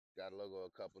got Logo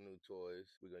a couple new toys.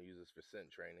 We're gonna use this for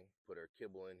scent training. Put her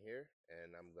kibble in here,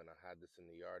 and I'm gonna hide this in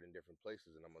the yard in different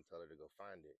places, and I'm gonna tell her to go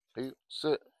find it. Hey,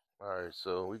 sit. All right,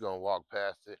 so we're gonna walk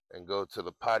past it and go to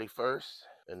the potty first,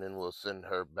 and then we'll send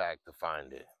her back to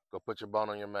find it. Go put your bone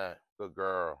on your mat. Good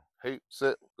girl. Hey,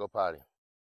 sit. Go potty.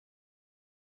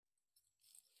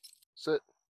 Sit.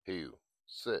 Hey,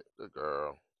 sit. Good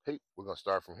girl. Hey, we're gonna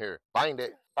start from here. Find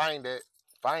it. Find it.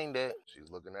 Find it. She's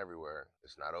looking everywhere.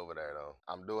 It's not over there though.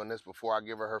 I'm doing this before I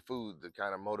give her food to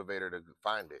kind of motivate her to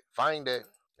find it. Find it.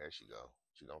 There she go.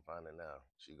 She gonna find it now.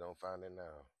 She gonna find it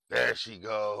now. There she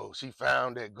goes. She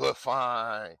found it. Good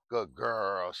find. Good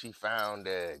girl. She found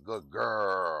it. Good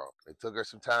girl. It took her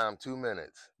some time, 2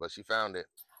 minutes, but she found it.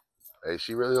 Hey,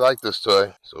 she really liked this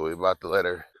toy, so we're about to let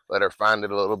her find it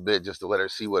a little bit just to let her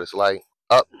see what it's like.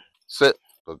 Up, sit.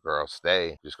 Good girl,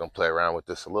 stay. Just gonna play around with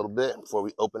this a little bit before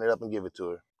we open it up and give it to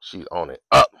her. She's on it.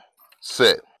 Up,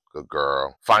 sit. Good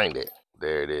girl. Find it.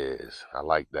 There it is. I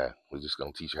like that. We're just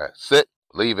gonna teach her how to sit,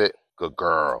 leave it. Good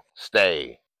girl.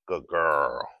 Stay. Good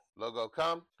girl. Logo,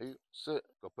 come. Hey, sit.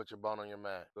 Go put your bone on your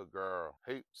mat. Good girl.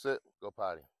 Hey, sit. Go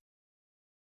potty.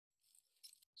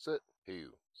 Sit. Hey,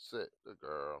 sit. Good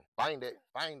girl. Find it.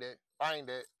 Find it. Find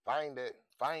it. Find it.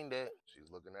 Find it. She's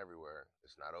looking everywhere.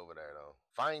 It's not over there though.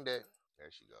 Find it. There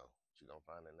she go. She gonna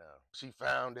find it now. She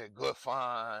found it. Good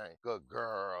find. Good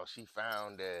girl. She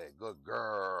found it. Good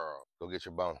girl. Go get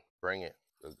your bone. Bring it.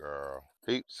 Good girl.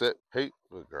 Hey, sit. Hey,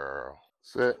 good girl.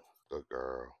 Sit. Good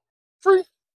girl. Free.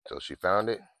 So she found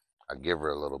it. I give her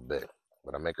a little bit,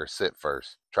 but I make her sit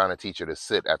first. Trying to teach her to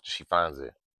sit after she finds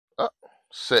it. Up.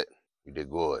 Sit. You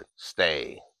did good.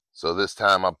 Stay. So this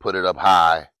time I put it up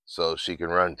high so she can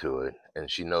run to it and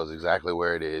she knows exactly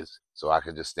where it is. So I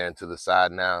can just stand to the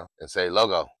side now and say,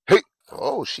 Logo, hey.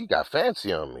 Oh, she got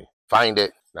fancy on me. Find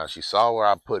it. Now she saw where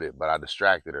I put it, but I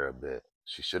distracted her a bit.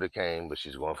 She should have came, but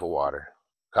she's going for water.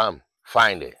 Come,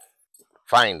 find it.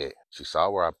 Find it. She saw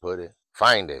where I put it.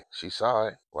 Find it. She saw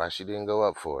it. Why she didn't go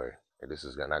up for it? And this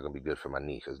is not going to be good for my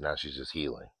knee because now she's just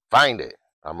healing. Find it.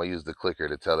 I'm going to use the clicker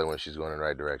to tell her when she's going in the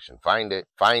right direction. Find it.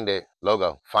 Find it.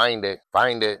 Logo. Find it.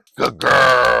 Find it. Good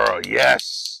girl.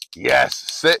 Yes. Yes.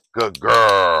 Sit. Good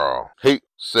girl. Hey.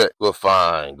 Sit. Good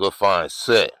find. Good find.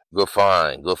 Sit. Good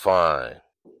find. Good find.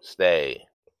 Stay.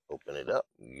 Open it up.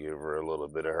 Give her a little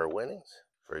bit of her winnings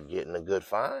for getting a good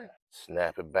find.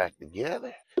 Snap it back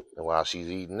together. And while she's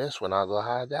eating this one, I'll go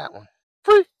hide that one.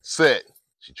 Free. Sit.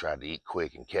 She tried to eat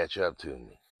quick and catch up to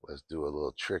me. Let's do a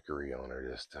little trickery on her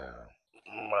this time.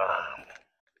 Mom.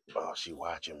 Oh, she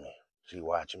watching me. She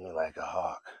watching me like a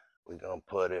hawk. We're gonna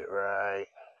put it right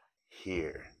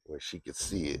here where she could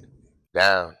see it.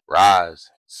 Down. Rise.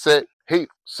 Sit. Hey.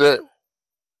 Sit.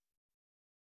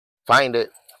 Find it.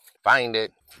 Find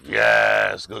it.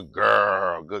 Yes. Good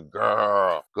girl. Good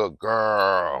girl. Good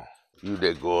girl. You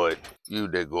did good. You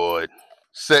did good.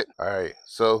 Sit. All right.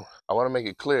 So I want to make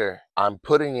it clear. I'm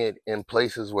putting it in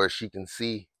places where she can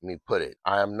see me put it.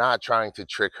 I am not trying to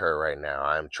trick her right now.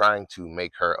 I am trying to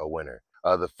make her a winner.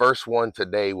 The first one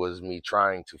today was me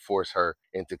trying to force her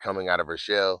into coming out of her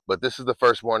shell. But this is the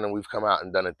first morning we've come out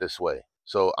and done it this way.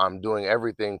 So I'm doing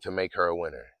everything to make her a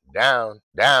winner. Down,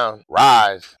 down,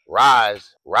 rise,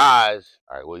 rise, rise.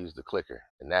 All right, we'll use the clicker,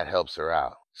 and that helps her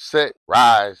out. Sit,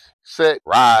 rise,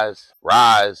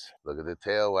 rise. Look at the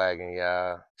tail wagging,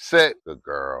 y'all. Sit, good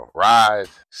girl. Rise,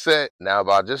 sit. Now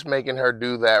by just making her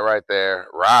do that right there,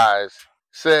 rise,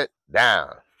 sit,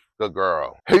 down. Good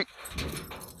girl. Hey.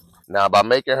 Now, by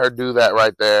making her do that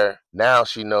right there, now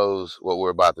she knows what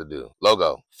we're about to do.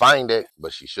 Logo, find it,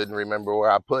 but she shouldn't remember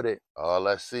where I put it. Oh,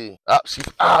 let's see.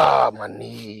 My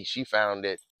knee. She found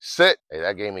it. Sit. Hey,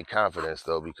 that gave me confidence,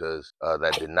 though, because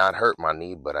that did not hurt my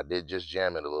knee, but I did just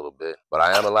jam it a little bit. But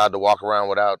I am allowed to walk around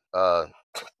without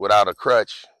a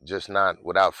crutch, just not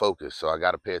without focus. So I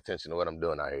got to pay attention to what I'm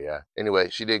doing out here, yeah.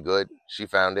 Anyway, she did good. She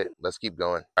found it. Let's keep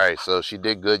going. All right, so she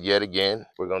did good yet again.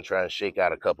 We're going to try and shake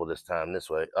out a couple this time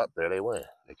this way. Up there they went.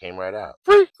 They came right out.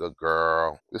 Free. Good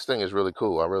girl. This thing is really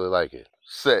cool. I really like it.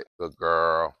 Sit. Good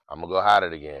girl. I'm going to go hide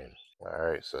it again.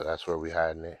 All right, so that's where we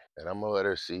hiding it. And I'm going to let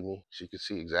her see me. She can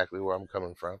see exactly where I'm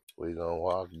coming from. We're going to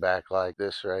walk back like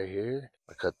this right here.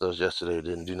 I cut those yesterday.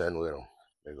 Didn't do nothing with them.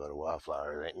 There go the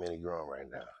wildflowers. Ain't many growing right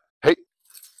now. Hey.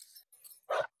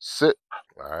 Sit.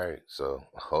 All right, so,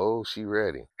 she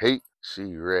ready. Hey,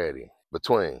 she ready.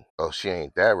 Between. Oh, she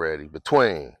ain't that ready.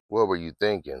 Between. What were you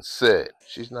thinking? Sit.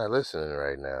 She's not listening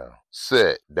right now.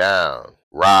 Sit. Down.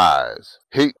 Rise.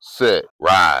 Hey. Sit.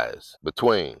 Rise.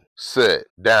 Between. Sit.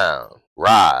 Down.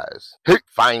 Rise. Hey.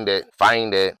 Find it.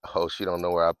 Find it. Oh, she don't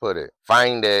know where I put it.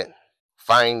 Find it.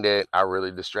 Find it. I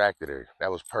really distracted her.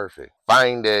 That was perfect.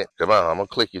 Find it. Come on, I'm gonna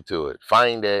click you to it.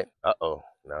 Find it. Uh-oh.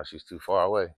 Now she's too far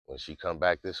away. When she come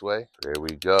back this way, there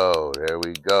we go. There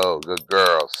we go. Good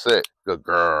girl. Sit. Good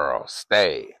girl.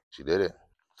 Stay. She did it.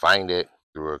 Find it.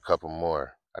 Threw her a couple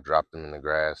more. I dropped them in the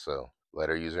grass, so let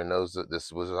her use her nose.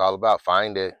 This was all about.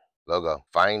 Find it. Logo.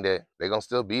 Find it. They gonna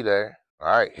still be there. All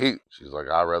right, heat. She's like,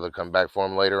 I'd rather come back for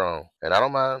him later on. And I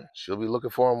don't mind. She'll be looking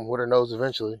for him with her nose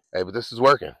eventually. Hey, but this is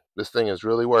working. This thing is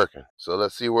really working. So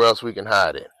let's see where else we can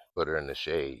hide it. Put her in the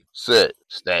shade. Sit.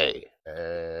 Stay.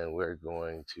 And we're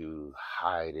going to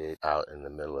hide it out in the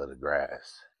middle of the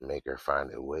grass. Make her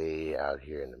find it way out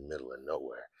here in the middle of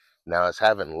nowhere. Now it's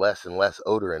having less and less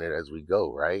odor in it as we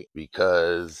go, right?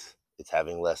 Because it's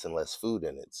having less and less food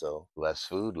in it. So less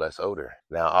food, less odor.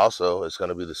 Now also it's going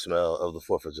to be the smell of the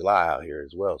 4th of July out here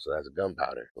as well. So that's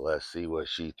gunpowder. Let's see what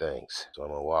she thinks. So I'm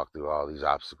going to walk through all these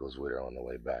obstacles with her on the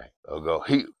way back. I'll go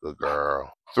heat. Good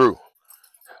girl. Through.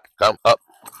 Come up.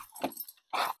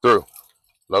 Through.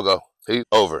 Logo. Heat.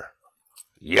 Over.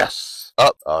 Yes.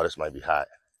 Up. Oh, this might be hot.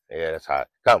 Yeah, that's hot.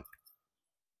 Come.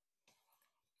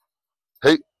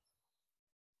 Heat.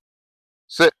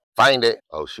 Sit. Find it.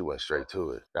 Oh, she went straight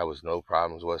to it. That was no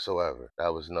problems whatsoever.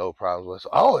 That was no problems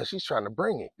whatsoever. Oh, and she's trying to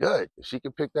bring it. Good. If she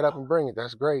can pick that up and bring it,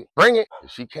 that's great. Bring it.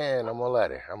 If she can, I'm going to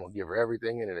let her. I'm going to give her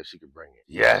everything in it if she can bring it.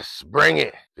 Yes, bring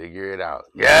it. Figure it out.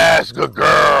 Yes, good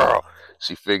girl.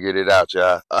 She figured it out,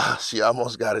 y'all. She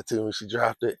almost got it to me. She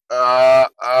dropped it.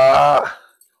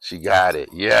 She got it.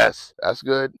 Yes. That's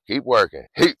good. Keep working.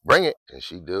 Hey, bring it. Can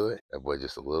she do it? That boy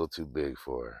just a little too big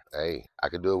for her. Hey, I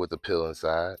can do it with the pill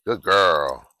inside. Good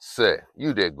girl. Sit.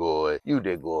 You did good. You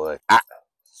did good.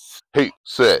 Hey,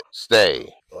 sit.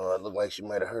 Stay. Oh, it looked like she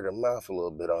might have hurt her mouth a little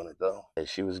bit on it, though. Hey,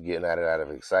 she was getting at it out of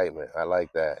excitement. I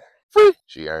like that.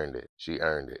 She earned it. She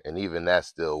earned it. And even that's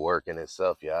still working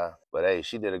itself, y'all. But hey,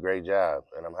 she did a great job.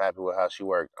 And I'm happy with how she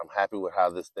worked. I'm happy with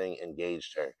how this thing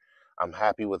engaged her. I'm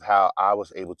happy with how I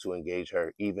was able to engage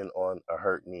her even on a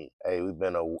hurt knee. Hey, we've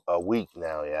been a week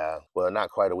now, yeah. Well,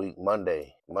 not quite a week.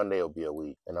 Monday will be a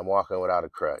week. And I'm walking without a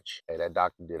crutch. Hey, that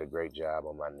doctor did a great job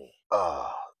on my knee.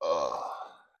 I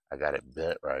got it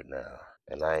bent right now.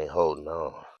 And I ain't holding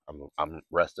on. I'm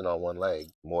resting on one leg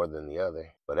more than the other.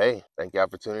 But hey, thank y'all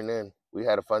for tuning in. We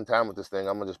had a fun time with this thing.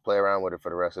 I'm going to just play around with it for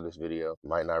the rest of this video.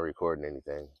 Might not recording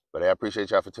anything. But hey, I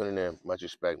appreciate y'all for tuning in. Much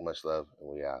respect, much love,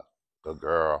 and we out. Good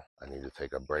girl. I need to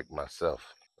take a break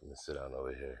myself. Let me sit down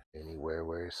over here. Anywhere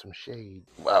where there's some shade.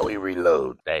 While we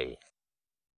reload. Hey.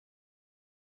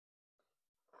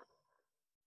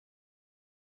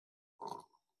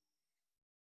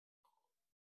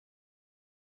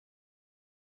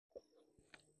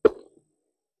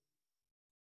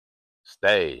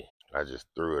 Stay. I just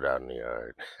threw it out in the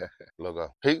yard.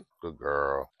 Logo. Heat. Good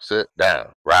girl. Sit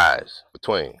down. Rise.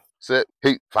 Between. Sit.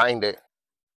 Heat. Find it.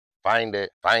 Find it,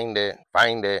 find it,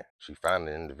 find it. She found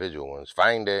the individual ones.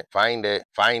 Find it, find it,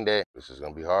 find it. This is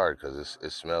going to be hard because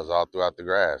it smells all throughout the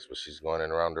grass, but she's going in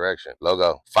the wrong direction.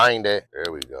 Logo, find it.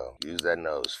 There we go. Use that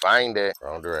nose. Find it.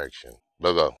 Wrong direction.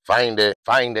 Logo, find it,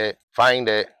 find it, find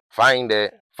it, find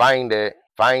it, find it,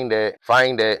 find it,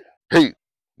 find it. Hey.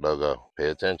 Logo, pay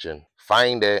attention.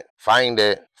 Find it, find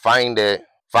it, find it,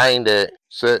 find it.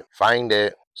 Sit, find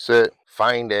it, sit,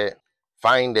 find it,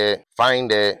 find it,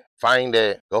 find it. Find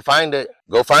it. Go find it.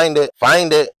 Go find it.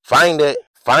 Find it. Find it.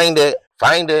 Find it.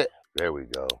 Find it. There we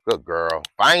go. Good girl.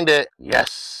 Find it.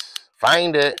 Yes.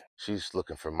 Find it. She's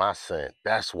looking for my scent.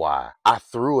 That's why I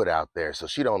threw it out there so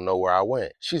she don't know where I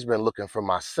went. She's been looking for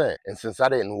my scent. And since I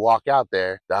didn't walk out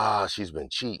there, she's been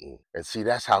cheating. And see,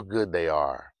 that's how good they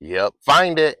are. Yep.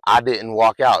 Find it. I didn't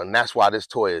walk out. And that's why this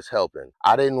toy is helping.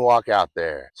 I didn't walk out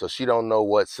there. So she don't know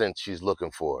what scent she's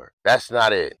looking for. That's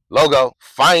not it. Logo.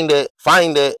 Find it.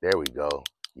 Find it. There we go.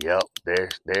 Yep. There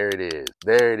it is.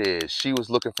 There it is. She was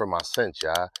looking for my scent,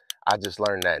 y'all. I just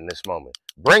learned that in this moment.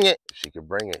 Bring it. If she could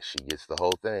bring it, she gets the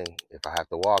whole thing. If I have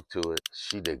to walk to it,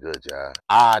 she did good, y'all.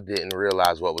 I didn't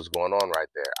realize what was going on right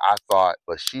there. I thought,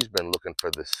 but she's been looking for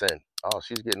the scent. Oh,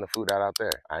 she's getting the food out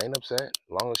there. I ain't upset. As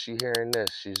long as she hearing this,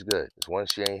 she's good. It's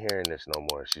once she ain't hearing this no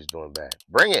more, she's doing bad.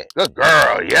 Bring it. Good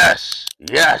girl. Yes.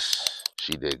 Yes.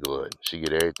 She did good. She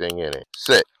get everything in it.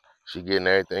 Sit. She getting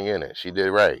everything in it. She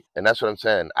did right. And that's what I'm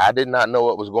saying. I did not know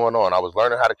what was going on. I was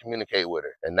learning how to communicate with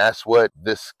her. And that's what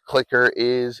this clicker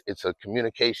is. It's a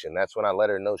communication. That's when I let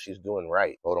her know she's doing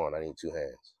right. Hold on, I need 2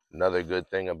 hands. Another good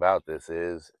thing about this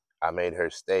is I made her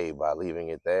stay by leaving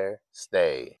it there.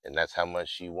 Stay. And that's how much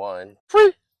she won.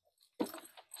 Free.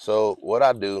 So what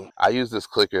I do, I use this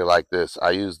clicker like this. I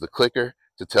use the clicker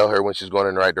to tell her when she's going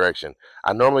in the right direction.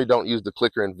 I normally don't use the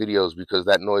clicker in videos because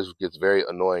that noise gets very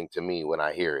annoying to me when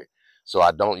I hear it. so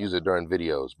I don't use it during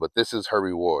videos. But this is her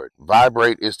reward.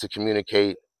 Vibrate is to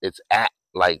communicate. It's at,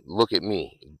 like, look at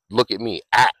me,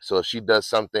 at. So if she does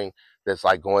something that's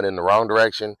like going in the wrong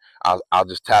direction, I'll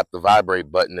just tap the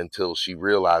vibrate button until she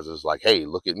realizes, like, hey,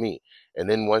 look at me. And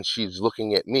then once she's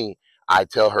looking at me, I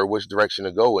tell her which direction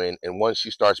to go in. And once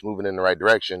she starts moving in the right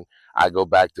direction, I go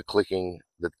back to clicking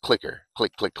the clicker,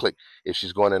 click, click, click, if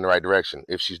she's going in the right direction.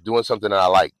 If she's doing something that I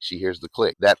like, she hears the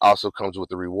click. That also comes with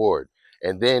the reward.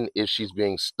 And then if she's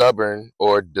being stubborn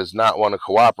or does not want to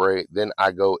cooperate, then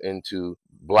I go into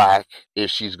black if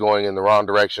she's going in the wrong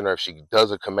direction, or if she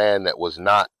does a command that was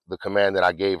not the command that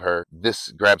I gave her. This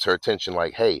grabs her attention,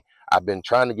 like, hey, I've been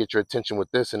trying to get your attention with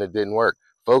this and it didn't work.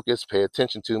 Focus, pay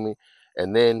attention to me.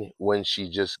 And then when she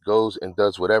just goes and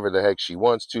does whatever the heck she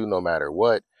wants to, no matter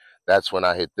what, that's when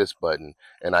I hit this button,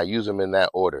 and I use them in that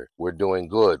order. We're doing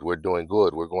good. We're doing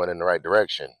good. We're going in the right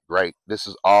direction, right? This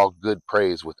is all good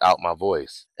praise without my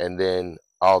voice. And then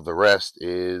all the rest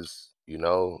is,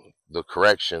 the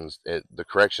corrections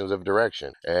of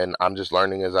direction. And I'm just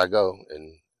learning as I go.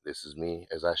 And this is me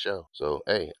as I show. So,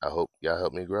 hey, I hope y'all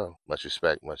help me grow. Much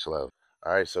respect, much love.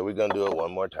 All right, so we're going to do it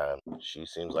one more time. She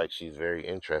seems like she's very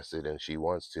interested and she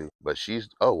wants to, but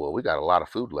oh, well, we got a lot of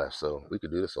food left, so we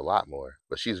could do this a lot more.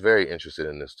 But she's very interested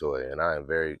in this toy, and I am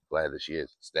very glad that she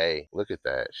is. Stay. Look at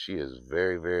that. She is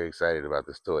very, very excited about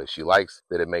this toy. She likes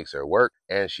that it makes her work,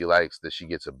 and she likes that she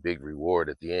gets a big reward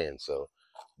at the end. So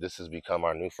this has become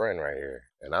our new friend right here,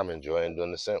 and I'm enjoying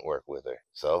doing the scent work with her.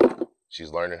 So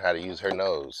she's learning how to use her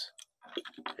nose.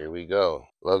 Here we go.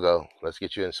 Logo, let's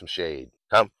get you in some shade.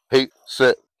 Come, hey,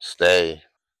 sit, stay.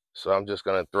 So I'm just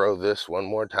going to throw this one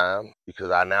more time because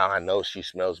I know she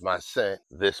smells my scent.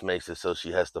 This makes it so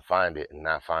she has to find it and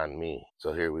not find me.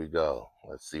 So here we go.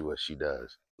 Let's see what she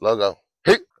does. Logo,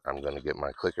 hey. I'm going to get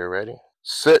my clicker ready.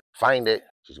 Sit, find it.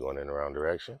 She's going in the wrong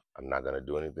direction. I'm not going to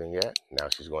do anything yet. Now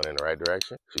she's going in the right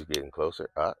direction. She's getting closer.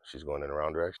 She's going in the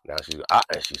wrong direction. Now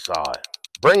and she saw it.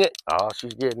 Bring it.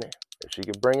 She's getting it. If she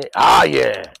could bring it,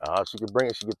 yeah. If she could bring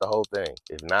it, she get the whole thing.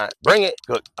 If not, bring it.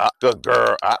 Good, good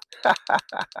girl.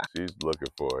 She's looking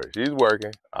for it. She's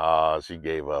working. She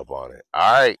gave up on it.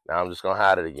 All right, now I'm just gonna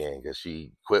hide it again because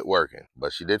she quit working,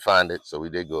 but she did find it, so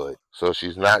we did good. So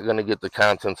she's not gonna get the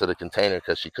contents of the container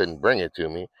because she couldn't bring it to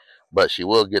me, but she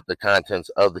will get the contents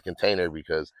of the container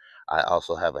because I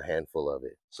also have a handful of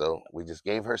it. So we just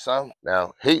gave her some.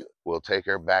 Now, we'll take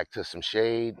her back to some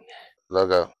shade.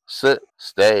 Logo, sit,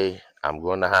 stay. I'm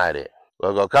going to hide it.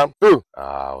 Logo, come through.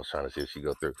 I was trying to see if she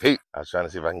go through. I was trying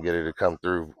to see if I can get her to come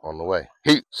through on the way.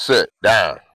 Sit,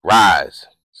 down, rise.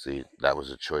 See, that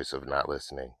was a choice of not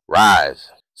listening. Rise,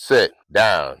 sit,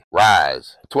 down,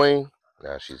 rise. Between,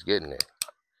 now she's getting it.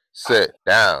 Sit,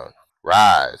 down,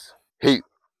 rise. Heat.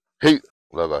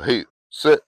 Logo,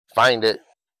 sit, find it,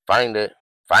 find it,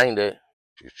 find it.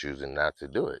 She's choosing not to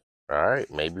do it. All right,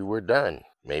 maybe we're done.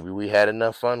 Maybe we had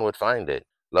enough fun with find it.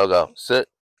 Logo, sit.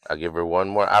 I'll give her one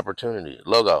more opportunity.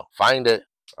 Logo, find it.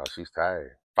 She's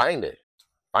tired. Find it.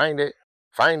 Find it.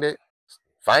 Find it.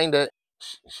 Find it.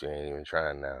 She ain't even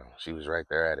trying now. She was right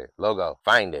there at it. Logo,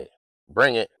 find it.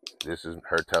 Bring it. This is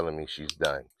her telling me she's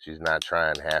done. She's not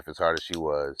trying half as hard as she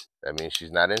was. That means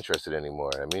she's not interested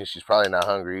anymore. That means she's probably not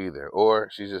hungry either. Or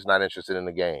she's just not interested in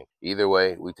the game. Either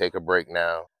way, we take a break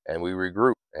now and we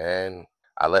regroup. And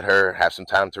I let her have some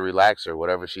time to relax or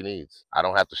whatever she needs. I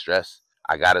don't have to stress.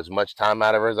 I got as much time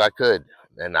out of her as I could.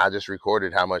 And I just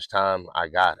recorded how much time I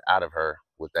got out of her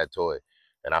with that toy.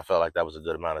 And I felt like that was a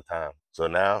good amount of time. So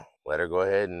now, let her go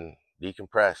ahead and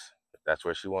decompress. If that's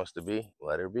where she wants to be,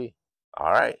 let her be.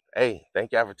 All right. Hey,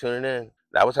 thank y'all for tuning in.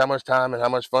 That was how much time and how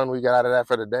much fun we got out of that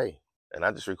for the day. And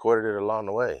I just recorded it along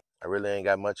the way. I really ain't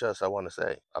got much else I want to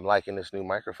say. I'm liking this new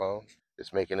microphone.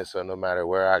 It's making it so no matter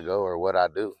where I go or what I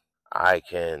do, I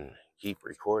can keep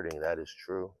recording, that is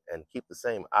true, and keep the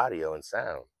same audio and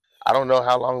sound. I don't know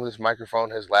how long this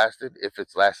microphone has lasted, if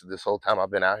it's lasted this whole time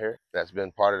I've been out here. That's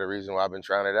been part of the reason why I've been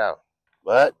trying it out.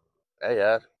 But,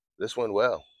 hey, this went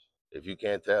well. If you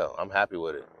can't tell, I'm happy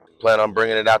with it. Plan on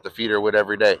bringing it out to feed her with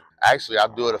every day. Actually, I'll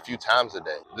do it a few times a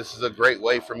day. This is a great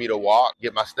way for me to walk,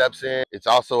 get my steps in. It's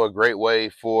also a great way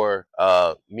for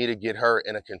me to get her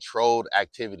in a controlled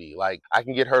activity. Like, I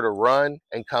can get her to run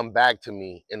and come back to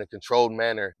me in a controlled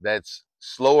manner that's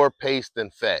slower paced than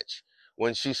fetch.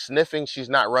 When she's sniffing, she's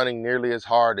not running nearly as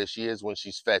hard as she is when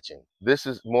she's fetching. This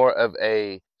is more of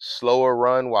a slower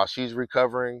run while she's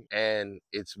recovering, and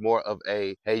it's more of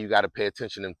a, hey, you got to pay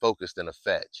attention and focus than a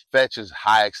fetch. Fetch is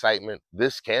high excitement.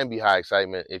 This can be high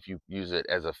excitement if you use it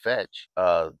as a fetch.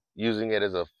 Using it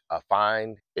as a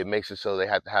find, it makes it so they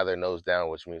have to have their nose down,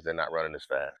 which means they're not running as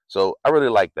fast. So I really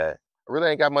like that. I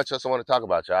really ain't got much else I want to talk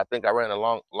about, y'all. I think I ran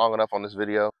long enough on this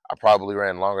video. I probably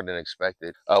ran longer than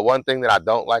expected. One thing that I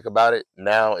don't like about it,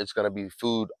 now it's going to be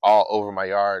food all over my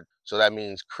yard. So that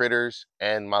means critters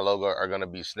and my logo are going to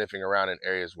be sniffing around in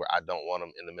areas where I don't want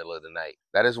them in the middle of the night.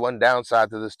 That is one downside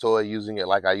to this toy, using it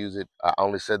like I use it. I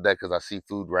only said that because I see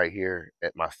food right here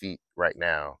at my feet right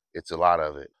now. It's a lot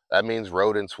of it. That means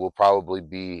rodents will probably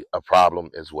be a problem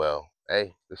as well.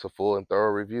 Hey, it's a full and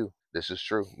thorough review. This is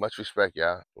true. Much respect,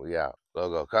 y'all. We out.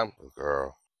 Logo, come. Good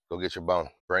girl. Go get your bone.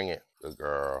 Bring it. Good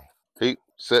girl. Heat.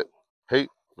 Sit. Heat.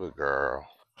 Good girl.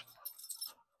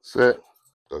 Sit.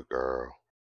 Good girl.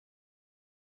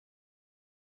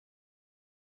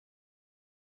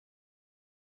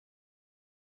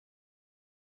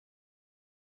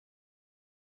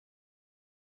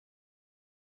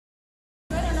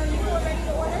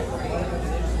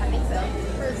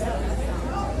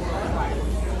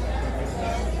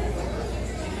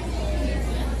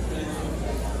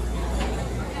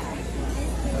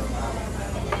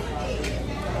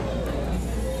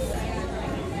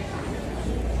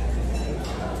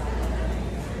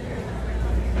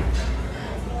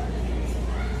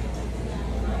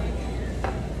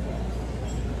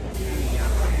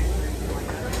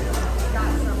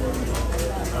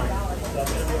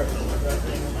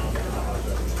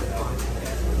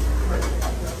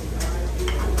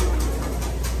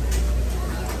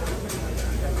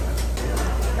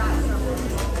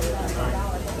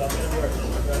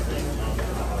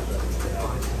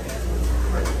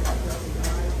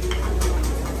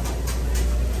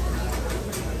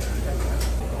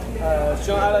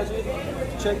 Shrimp allergy,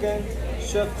 chicken,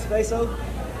 shrimp speso.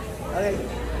 Okay.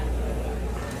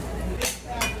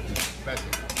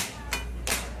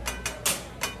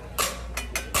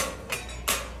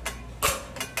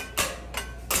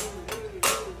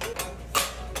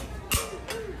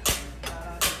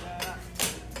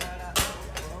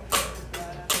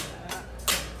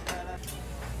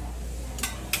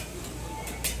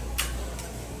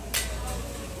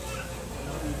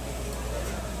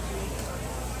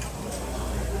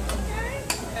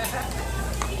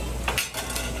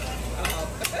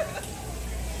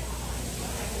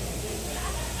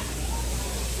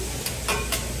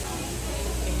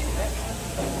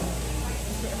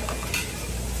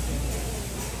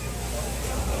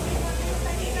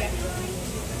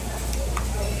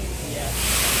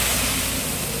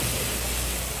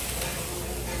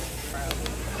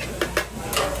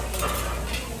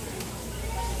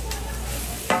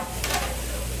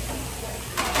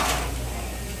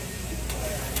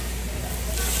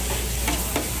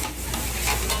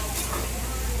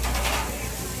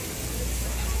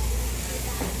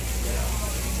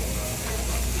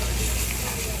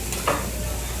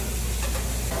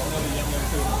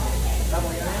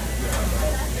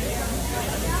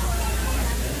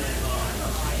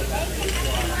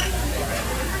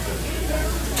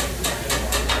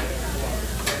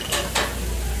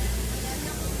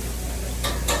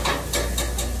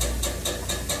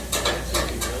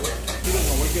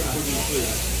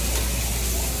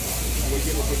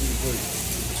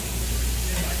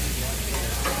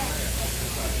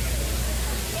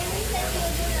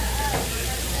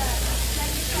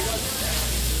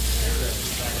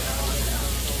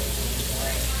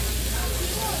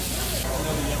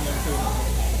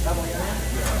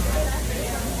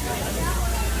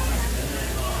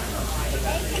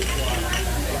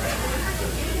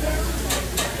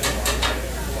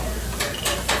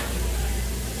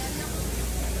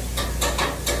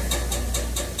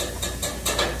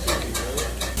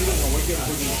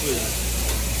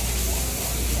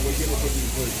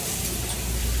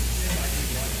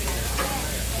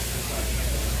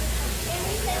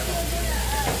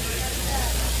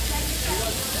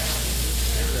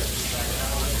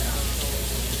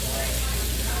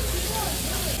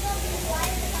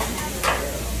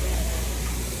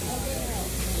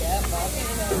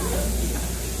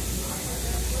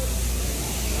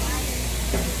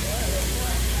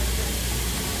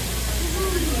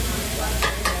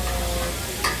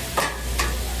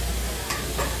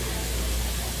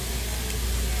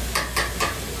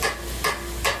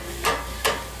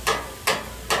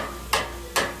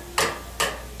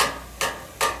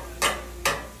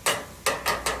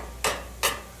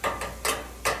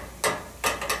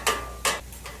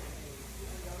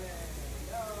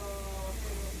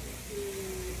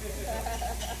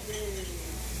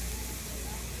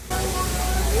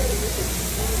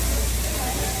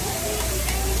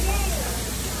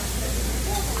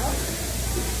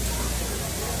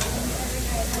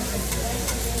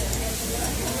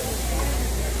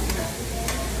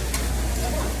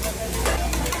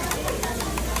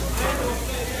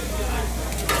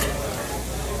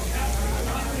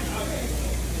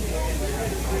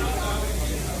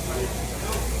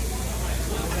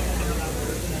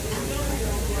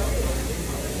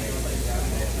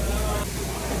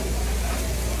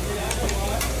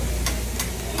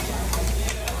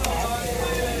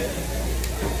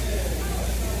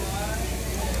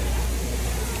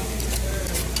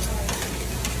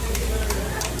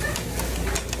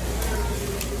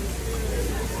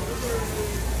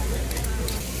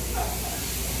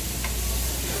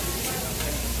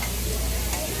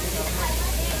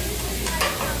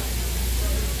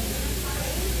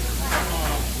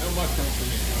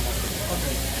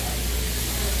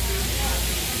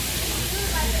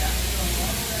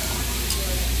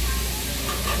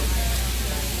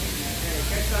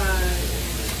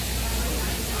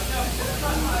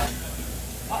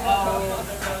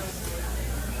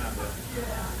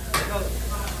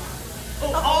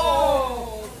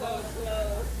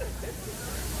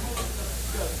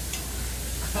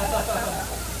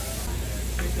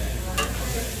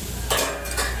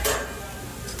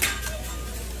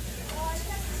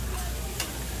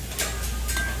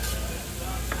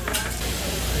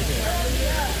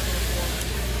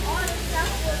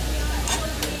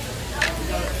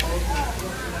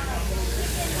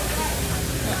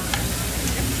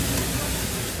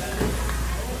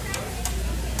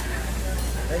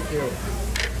 Thank you.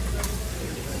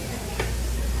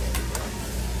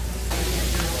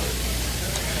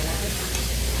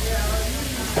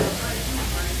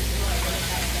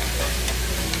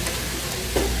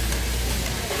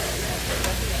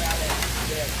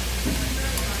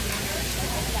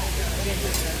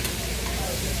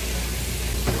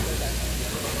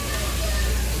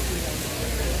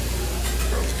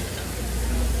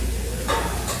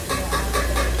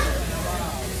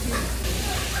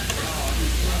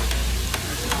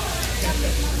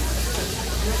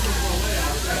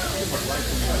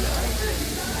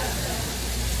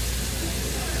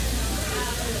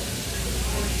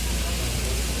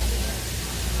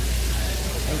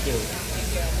 Thank you.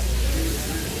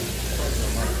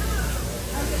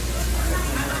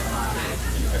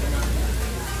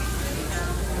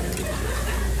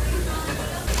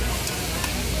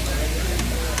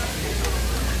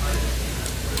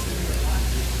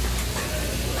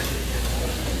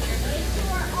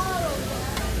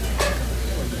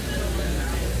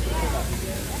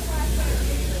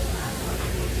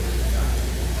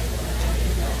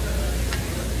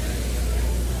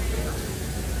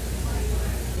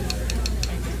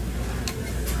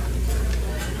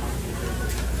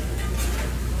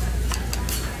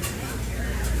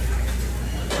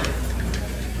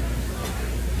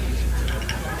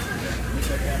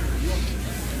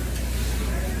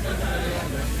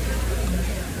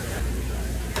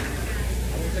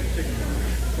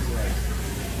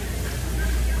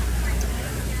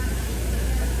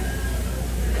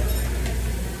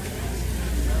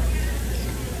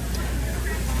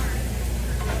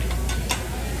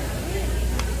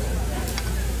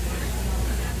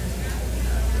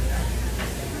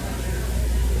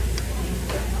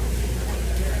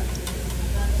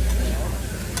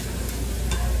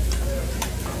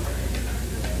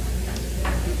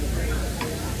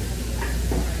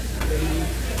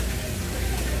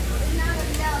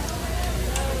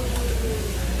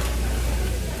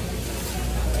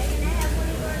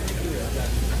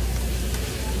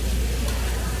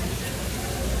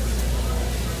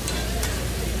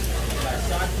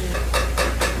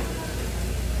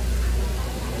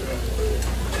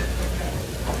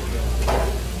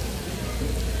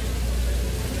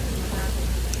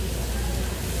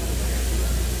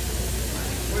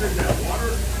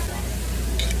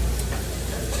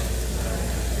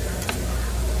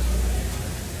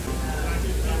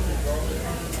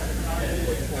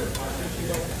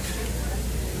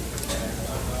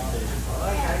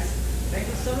 Thank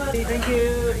you so much. Thank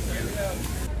you.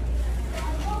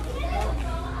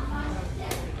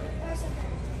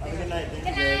 Have a good night.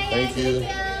 Thank you.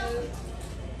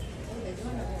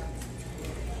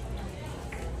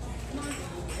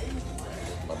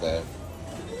 My bad.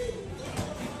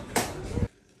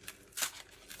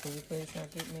 Can you please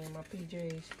not get me in my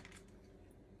PJs?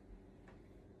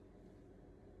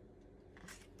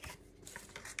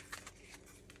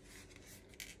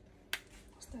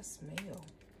 What's that smell?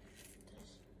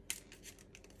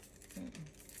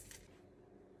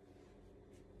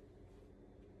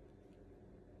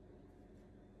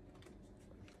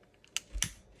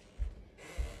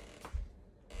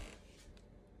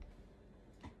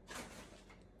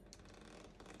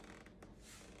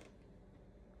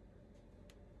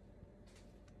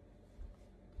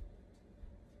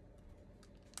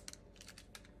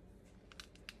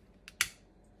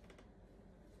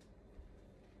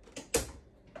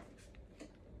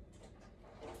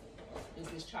 Is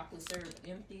this chocolate syrup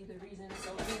empty, the reason it's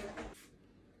over here?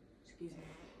 Excuse me.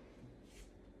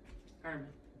 Herman.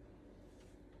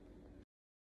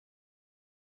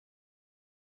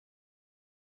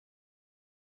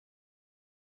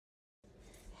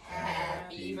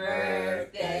 Happy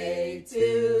birthday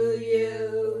to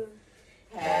you.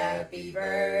 Happy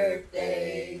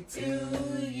birthday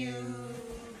to you.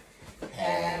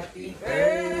 Happy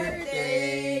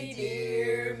birthday,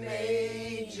 dear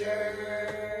Major.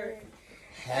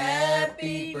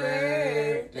 Happy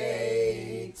birthday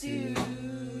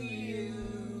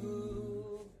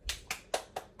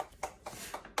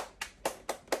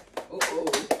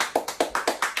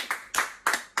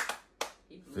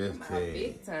 15.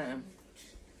 Big time.